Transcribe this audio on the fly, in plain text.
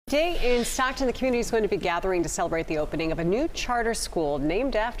Today in Stockton, the community is going to be gathering to celebrate the opening of a new charter school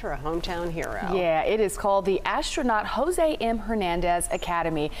named after a hometown hero. Yeah, it is called the Astronaut Jose M Hernandez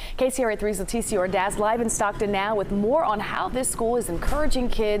Academy. KCRA 3's Leticia Ordaz live in Stockton now with more on how this school is encouraging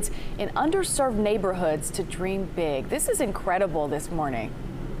kids in underserved neighborhoods to dream big. This is incredible this morning.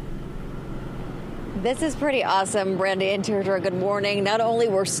 This is pretty awesome, Brandy and Deirdre. Good morning. Not only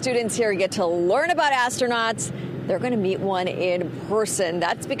will students here get to learn about astronauts, they're going to meet one in person.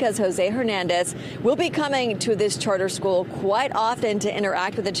 That's because Jose Hernandez will be coming to this charter school quite often to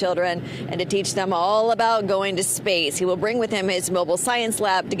interact with the children and to teach them all about going to space. He will bring with him his mobile science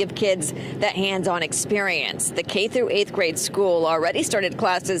lab to give kids that hands-on experience. The K through 8th grade school already started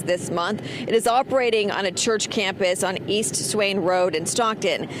classes this month. It is operating on a church campus on East Swain Road in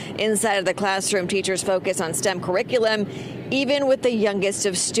Stockton. Inside of the classroom, teachers focus on STEM curriculum, even with the youngest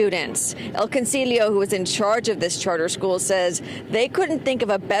of students. El Concilio, who is in charge of this charter school, says they couldn't think of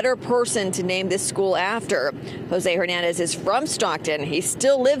a better person to name this school after. Jose Hernandez is from Stockton. He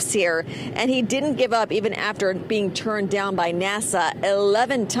still lives here, and he didn't give up even after being turned down by NASA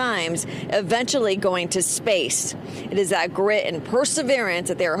 11 times, eventually going to space. It is that grit and perseverance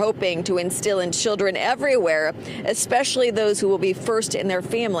that they're hoping to instill in children everywhere, especially those who will be first in their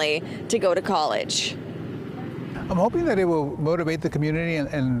family to go to college. I'm hoping that it will motivate the community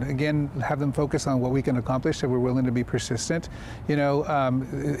and again, have them focus on what we can accomplish, that we're willing to be persistent. You know,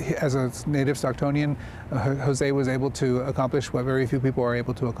 as a native Stocktonian, Jose was able to accomplish what very few people are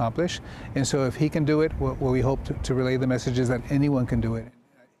able to accomplish. And so if he can do it, what we hope to relay the message is that anyone can do it.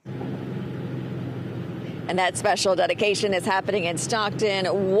 And that special dedication is happening in Stockton,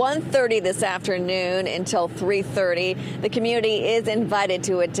 1:30 this afternoon until 3:30. The community is invited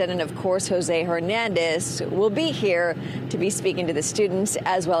to attend, and of course, Jose Hernandez will be here to be speaking to the students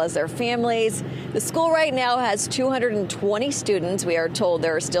as well as their families. The school right now has 220 students. We are told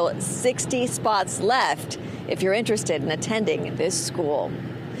there are still 60 spots left if you're interested in attending this school.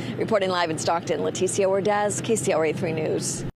 Reporting live in Stockton, Leticia Ordaz, KCRA 3 News.